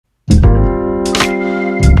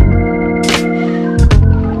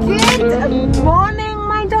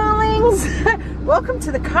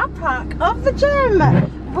to the car park of the gym.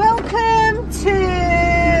 Welcome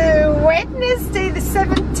to Wednesday the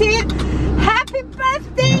 17th. Happy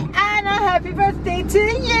birthday Anna, happy birthday to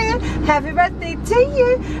you. Happy birthday to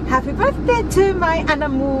you. Happy birthday to my Anna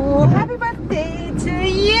Moo. Happy birthday to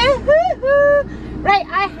you. Right,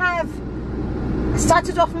 I have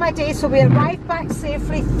started off my day, so we arrived back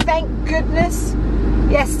safely, thank goodness,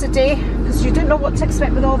 yesterday, because you didn't know what to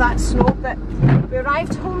expect with all that snow, but we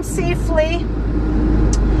arrived home safely.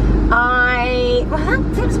 I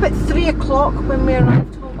think it was about 3 o'clock when we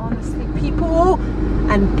arrived home, honestly. People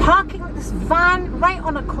and parking like this van right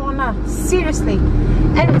on a corner, seriously.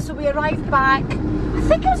 Anyway, so we arrived back, I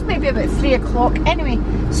think it was maybe about 3 o'clock. Anyway,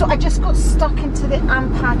 so I just got stuck into the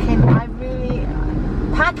unpacking.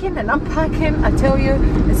 Packing and unpacking, I tell you,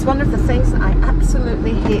 it's one of the things that I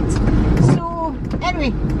absolutely hate. So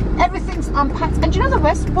anyway, everything's unpacked, and do you know the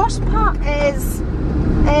worst part is,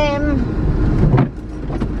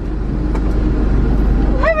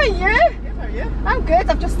 how are you? I'm good.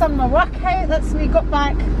 I've just done my workout. That's me. Got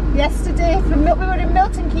back yesterday from we were in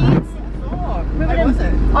Milton Keynes. Oh, how was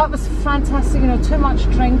it? Oh, it was fantastic. You know, too much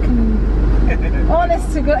drink and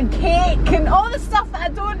honest to God, and cake and all the stuff that I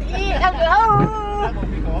don't eat.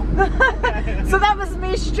 So that was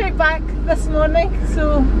me straight back this morning.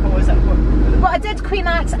 So what was that? Well, I did Queen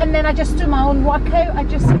Act, and then I just do my own workout. I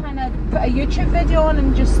just kind of put a YouTube video on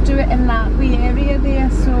and just do it in that wee area there.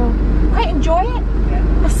 So quite enjoy it. Yeah.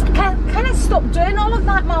 I kind of stopped doing all of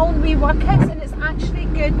that, my own wee workouts, and it's actually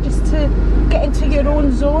good just to get into your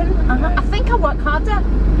own zone. I think I work harder.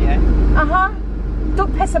 Yeah.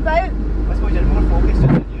 Don't piss about. I suppose you're more focused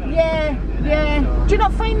on it. Yeah. So. Do you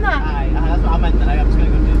not find that? Aye, that's what I'm into now. I'm just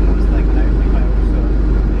going to go do those like now.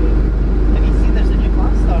 Have you seen there's a new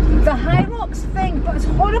class started? The High Rocks thing, but it's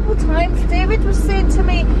horrible times. David was saying to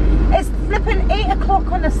me, it's flipping 8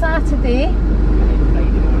 o'clock on a Saturday.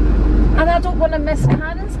 And I don't want to miss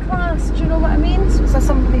Karen's class, do you know what I mean? So is there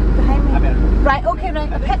somebody behind me? Right, okay,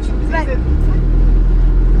 right, okay. Right.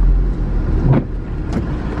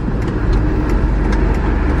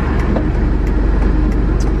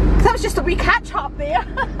 That was just a wee catch up there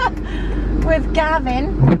with Gavin.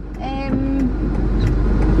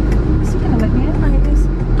 Is he going to let me in like this?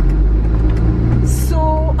 So,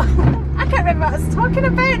 I can't remember what I was talking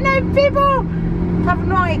about now, people. I have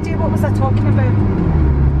no idea what was I talking about.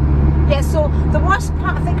 Yeah, so the worst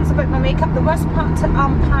part, I think it was about my makeup, the worst part to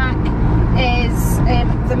unpack is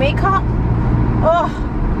the makeup. Oh.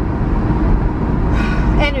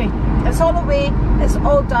 Anyway, it's all away, it's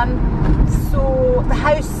all done. So the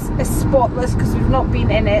house is spotless because we've not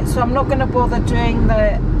been in it, so I'm not going to bother doing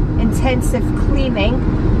the intensive cleaning.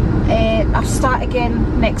 I'll start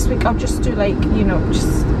again next week. I'll just do like, you know,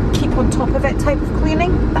 just keep on top of it type of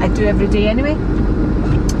cleaning that I do every day anyway.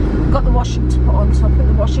 Got the washing to put on, so I'll put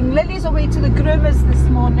the washing. Lily's away to the groomers this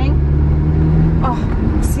morning. Oh,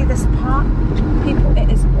 see this part? People, it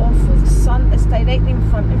is awful. The sun is directly in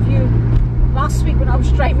front of you. Last week when I was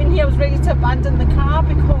driving here, I was ready to abandon the car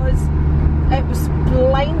because it was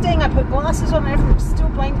blinding. I put glasses on and everything was still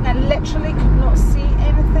blinding. I literally could not see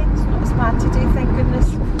anything. It's not as bad today, thank goodness.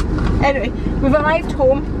 Anyway, we've arrived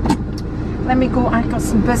home. Let me go. I've got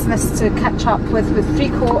some business to catch up with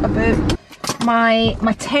Rico about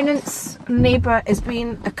my tenant's neighbour is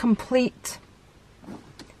being a complete,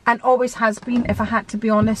 and always has been, if I had to be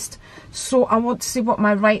honest. So I want to see what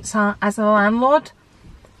my rights are as a landlord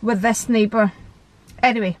with this neighbour.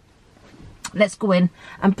 Anyway, let's go in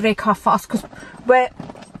and break our fast because we're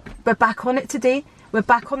back on it today. We're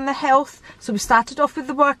back on the health. So we started off with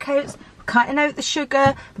the workouts, we're cutting out the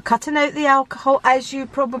sugar, we're cutting out the alcohol, as you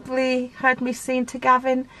probably heard me saying to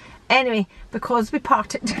Gavin. Anyway, because we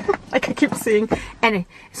parted, like I keep saying. Anyway,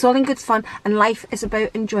 it's all in good fun, and life is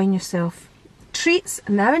about enjoying yourself. Treats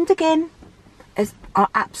now and again are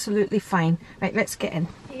absolutely fine. Right, let's get in.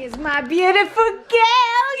 Here's my beautiful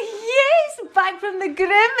girl. Yes, back from the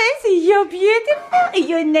groomers. You're beautiful.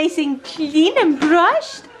 You're nice and clean and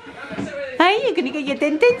brushed. Hi, you're gonna get your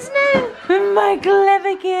dentins now. My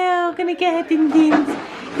clever girl, gonna get her dentins.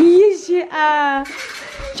 Yes, you are.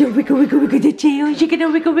 So wiggle, wiggle, wiggle the tail. You're gonna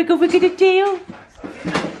wiggle, wiggle, wiggle the tail.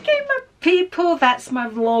 Okay, my people, that's my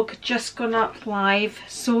vlog just gone up live.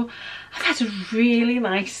 So I've had a really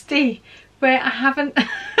nice day where I haven't.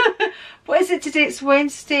 What is it today? It's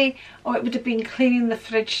Wednesday. Oh, it would have been cleaning the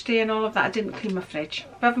fridge today and all of that. I didn't clean my fridge.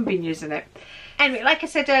 I haven't been using it. Anyway, like I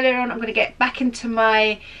said earlier on, I'm going to get back into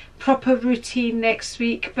my proper routine next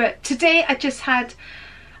week. But today I just had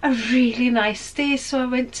a really nice day. So I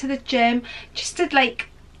went to the gym, just did like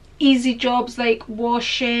easy jobs like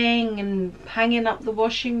washing and hanging up the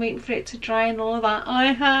washing, waiting for it to dry and all of that.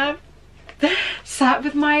 I have sat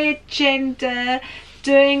with my agenda,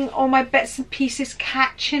 doing all my bits and pieces,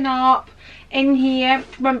 catching up in here.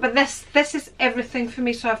 Remember, this is everything for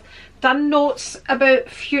me. So I've done notes about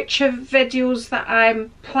future videos that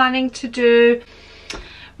I'm planning to do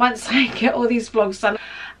once I get all these vlogs done.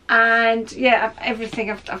 And yeah,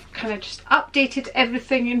 I've kind of just updated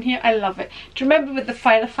everything in here. I love it. Do you remember with the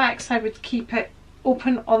Filofax, I would keep it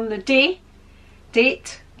open on the date.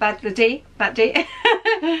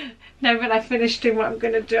 Now when I finish doing what I'm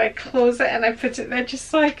going to do, I close it and I put it there just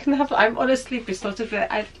so I can have it. I'm honestly besotted with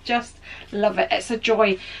it. I just love it. It's a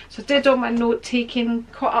joy. So I did all my note taking,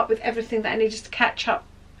 caught up with everything that I needed to catch up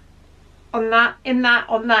on that, in that.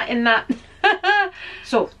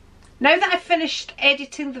 So now that I've finished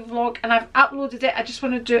editing the vlog and I've uploaded it, I just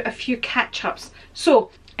want to do a few catch-ups. So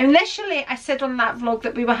initially I said on that vlog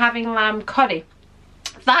that we were having lamb curry.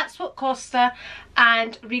 That's what Costa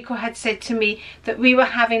and Rico had said to me, that we were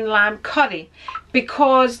having lamb curry,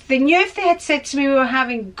 because they knew if they had said to me we were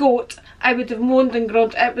having goat, I would have moaned and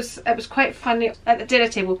groaned. It was quite funny at the dinner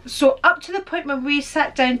table. So up to the point when we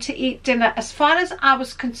sat down to eat dinner, as far as I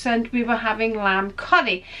was concerned, we were having lamb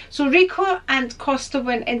curry. So Rico and Costa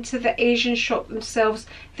went into the Asian shop themselves.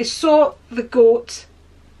 They saw the goat's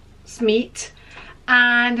meat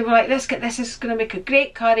and they were like, let's get this is going to make a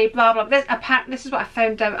great curry, blah blah. This is what I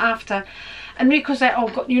found out after. And Rico's like, oh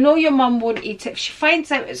God, you know your mum won't eat it. If she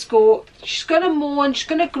finds out it's goat, she's going to moan, she's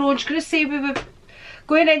going to groan, she's going to say we were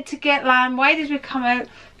going in to get lamb, why did we come out?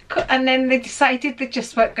 And then they decided they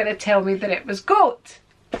just weren't going to tell me that it was goat.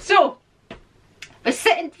 So we're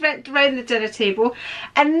sitting around the dinner table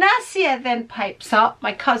and Nasia then pipes up,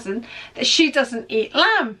 my cousin, that she doesn't eat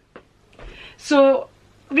lamb. So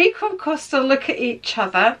Rico and Costa look at each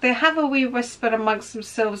other, they have a wee whisper amongst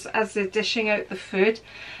themselves as they're dishing out the food,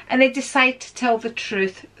 and they decide to tell the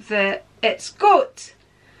truth that it's goat.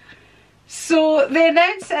 So they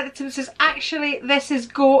announced at the time, says, actually this is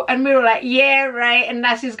goat, and we were like, yeah, right, and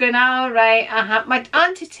Nasi's going, all right, My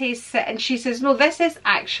auntie tastes it and she says, no, this is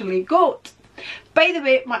actually goat. By the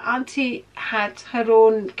way, my auntie had her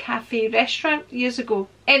own cafe restaurant years ago.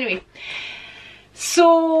 Anyway,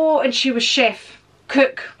 so, and she was chef,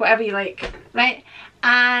 cook, whatever you like, right?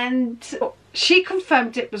 And she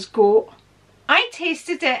confirmed it was goat. I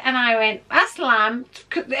tasted it and I went, that's lamb.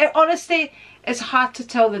 Honestly, it's hard to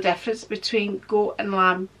tell the difference between goat and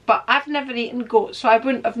lamb, but I've never eaten goat, so I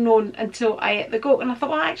wouldn't have known until I ate the goat, and I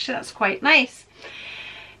thought, well, actually that's quite nice.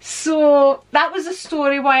 So that was the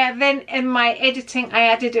story why I then, in my editing, I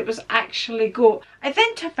added it was actually goat. I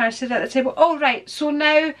then turned around and said at the table, oh right, so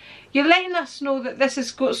now you're letting us know that this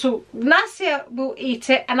is goat, so Nasia will eat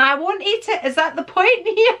it and I won't eat it. Is that the point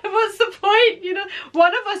here? What's the point? You know,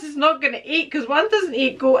 one of us is not going to eat because one doesn't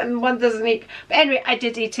eat goat and one doesn't eat. But anyway, I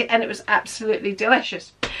did eat it and it was absolutely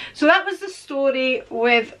delicious. So that was the story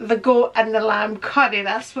with the goat and the lamb curry.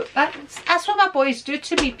 That's what my boys do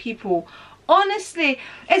to me, people. Honestly,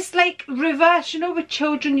 it's like reverse, you know, with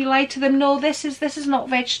children, you lie to them, no, this is not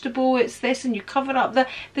vegetable, it's this, and you cover up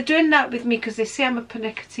they're doing that with me because they say I'm a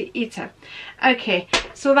pernickety eater. Okay,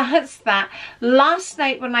 so that's that. Last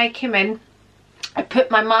night when I came in, I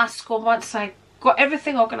put my mask on. Once I got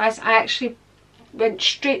everything organised, I actually went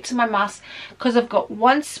straight to my mask because I've got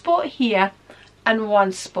one spot here and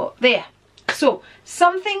one spot there. So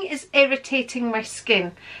something is irritating my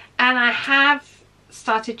skin and I have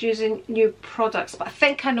started using new products, but I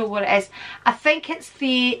think I know what it is. I think it's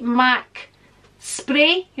the MAC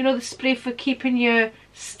spray, you know, the spray for keeping your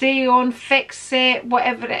stay on, fix it,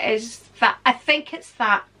 whatever it is. That I think it's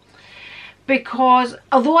that, because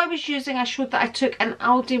although I was using, I showed that I took an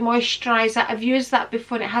Aldi moisturiser. I've used that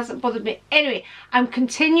before and it hasn't bothered me. Anyway, I'm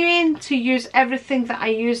continuing to use everything that I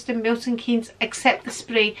used in Milton Keynes except the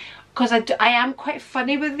spray, because I am quite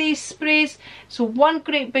funny with these sprays. So one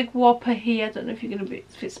great big whopper here, I don't know if you're going to be,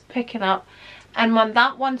 if it's picking up, and when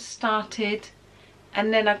that one started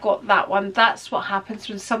and then I got that one, that's what happens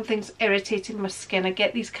when something's irritating my skin. I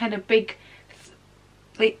get these kind of big,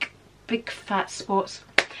 like big fat spots.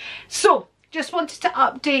 So just wanted to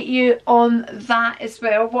update you on that as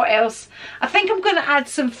well. What else? I think I'm going to add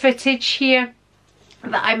some footage here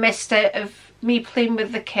that I missed out of me playing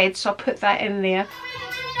with the kids, so I'll put that in there.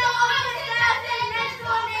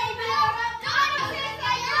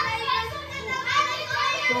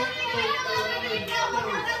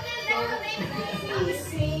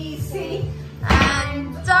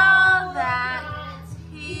 And all that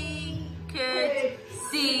he could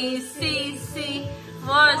see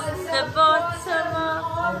was the bottom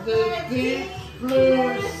of the deep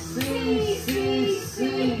blue sea.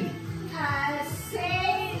 A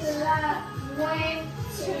sailor went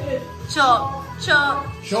to chop, chop,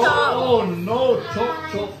 chop. Oh no,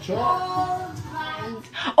 chop, chop, chop.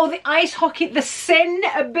 Oh, the ice hockey, the sin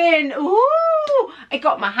bin. Ooh, I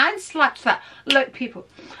got my hand slapped for that. Look, people,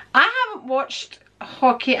 I haven't watched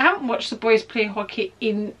hockey. I haven't watched the boys playing hockey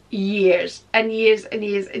in years and years and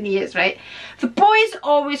years and years, right? The boys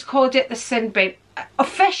always called it the sin bin.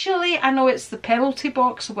 Officially, I know it's the penalty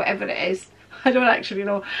box or whatever it is. I don't actually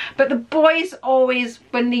know. But the boys always,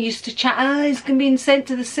 when they used to chat, he's being sent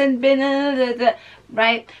to the sin bin,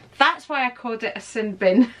 right? That's why I called it a sin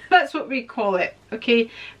bin. That's what we call it,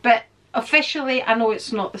 okay? But officially, I know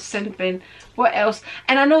it's not the sin bin. What else?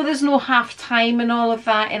 And I know there's no half time and all of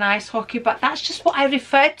that in ice hockey, but that's just what I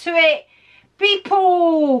refer to it.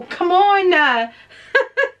 People, come on.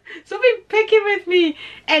 So be picky with me.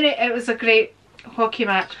 And it was a great hockey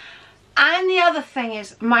match. And the other thing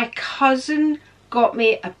is, my cousin got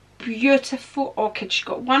me a beautiful orchid. She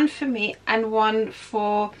got one for me and one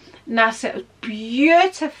for Nasa. It was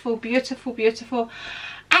beautiful, beautiful, beautiful.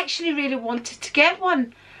 I actually really wanted to get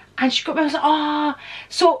one. And she got me, I was like, oh.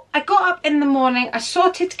 So I got up in the morning, I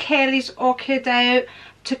sorted Kelly's orchid out,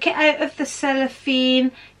 took it out of the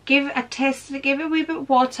cellophane, I tested it, gave it a wee bit of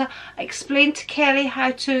water. I explained to Kelly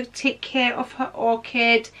how to take care of her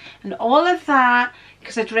orchid and all of that,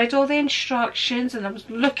 because I'd read all the instructions and I was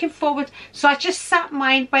looking forward. So I just sat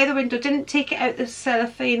mine by the window, didn't take it out the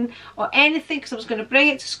cellophane or anything, because I was going to bring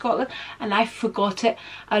it to Scotland and I forgot it.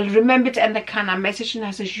 I remembered it in the can. I messaged and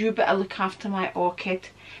I says, you better look after my orchid.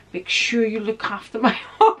 Make sure you look after my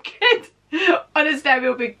orchid. Honestly, I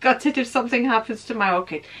will be gutted if something happens to my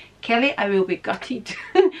orchid. Kelly, I will be gutted.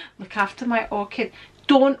 Look after my orchid.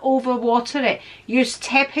 Don't overwater it. Use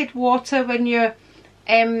tepid water when you're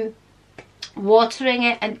watering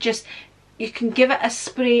it, and just, you can give it a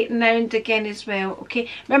spray now and again as well, okay?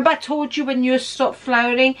 Remember I told you when you stop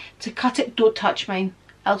flowering to cut it? Don't touch mine.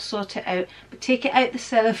 I'll sort it out. But take it out the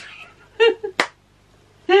cellophane.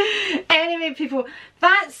 Anyway, people,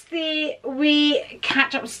 that's the wee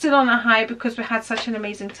catch up. Still on a high because we had such an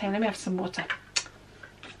amazing time. Let me have some water.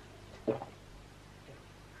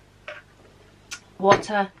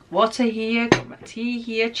 Water here, got my tea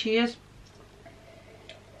here, cheers.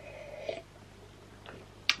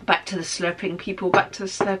 Back to the slurping, people, back to the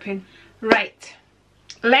slurping. Right,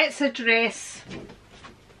 let's address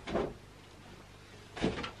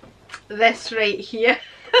this right here.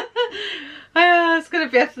 It's going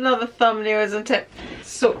to be another thumbnail, isn't it?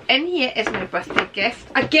 So in here is my birthday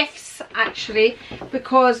gift. Gifts, actually,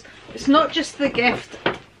 because it's not just the gift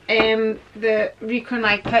the Rico and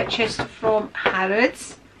I purchased from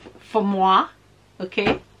Harrods for moi,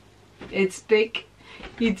 okay? It's big,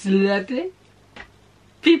 it's lovely,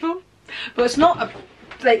 people, but it's not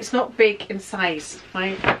it's not big in size,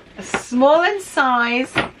 right? It's small in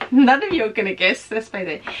size. None of you are gonna guess this, by the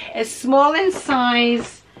way. It's small in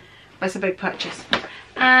size, but it's a big purchase.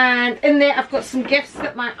 And in there I've got some gifts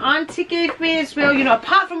that my auntie gave me as well, you know,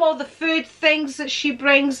 apart from all the food things that she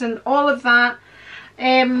brings and all of that.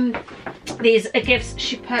 These are gifts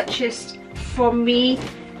she purchased for me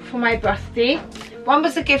for my birthday. One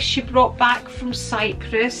was a gift she brought back from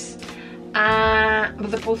Cyprus. Well,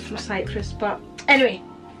 they're both from Cyprus, but anyway,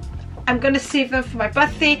 I'm going to save them for my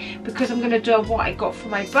birthday because I'm going to do what I got for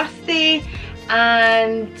my birthday,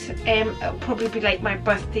 and it'll probably be like my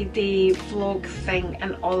birthday day vlog thing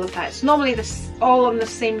and all of that. It's normally all on the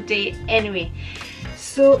same day anyway.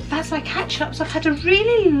 So that's my catch up. So I've had a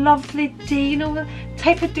really lovely day, you know, the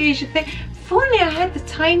type of days you think, if only I had the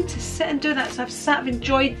time to sit and do that. So I've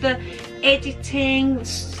enjoyed the editing.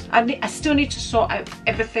 I still need to sort out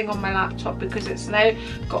everything on my laptop because it's now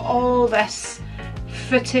got all this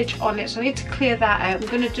footage on it. So I need to clear that out. I'm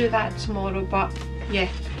going to do that tomorrow, but yeah,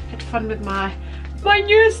 had fun with my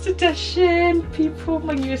newest edition, people,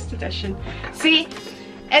 my newest edition. See,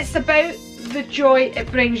 it's about the joy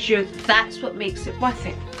it brings you. That's what makes it worth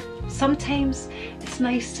it. Sometimes it's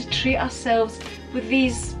nice to treat ourselves with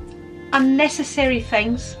these unnecessary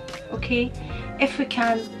things, okay? If we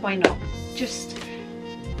can, why not? Just,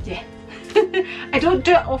 yeah. I don't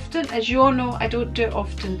do it often, as you all know. I don't do it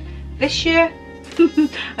often. This year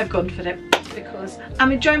I've gone for it because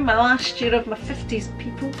I'm enjoying my last year of my 50s,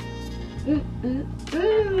 people.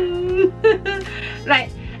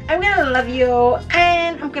 Right, I'm gonna love you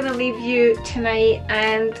and I'm gonna leave you tonight,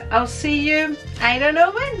 and I'll see you, I don't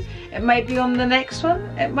know when. It might be on the next one,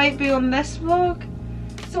 it might be on this vlog.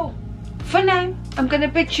 So for now, I'm gonna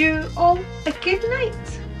bid you all a good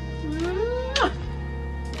night.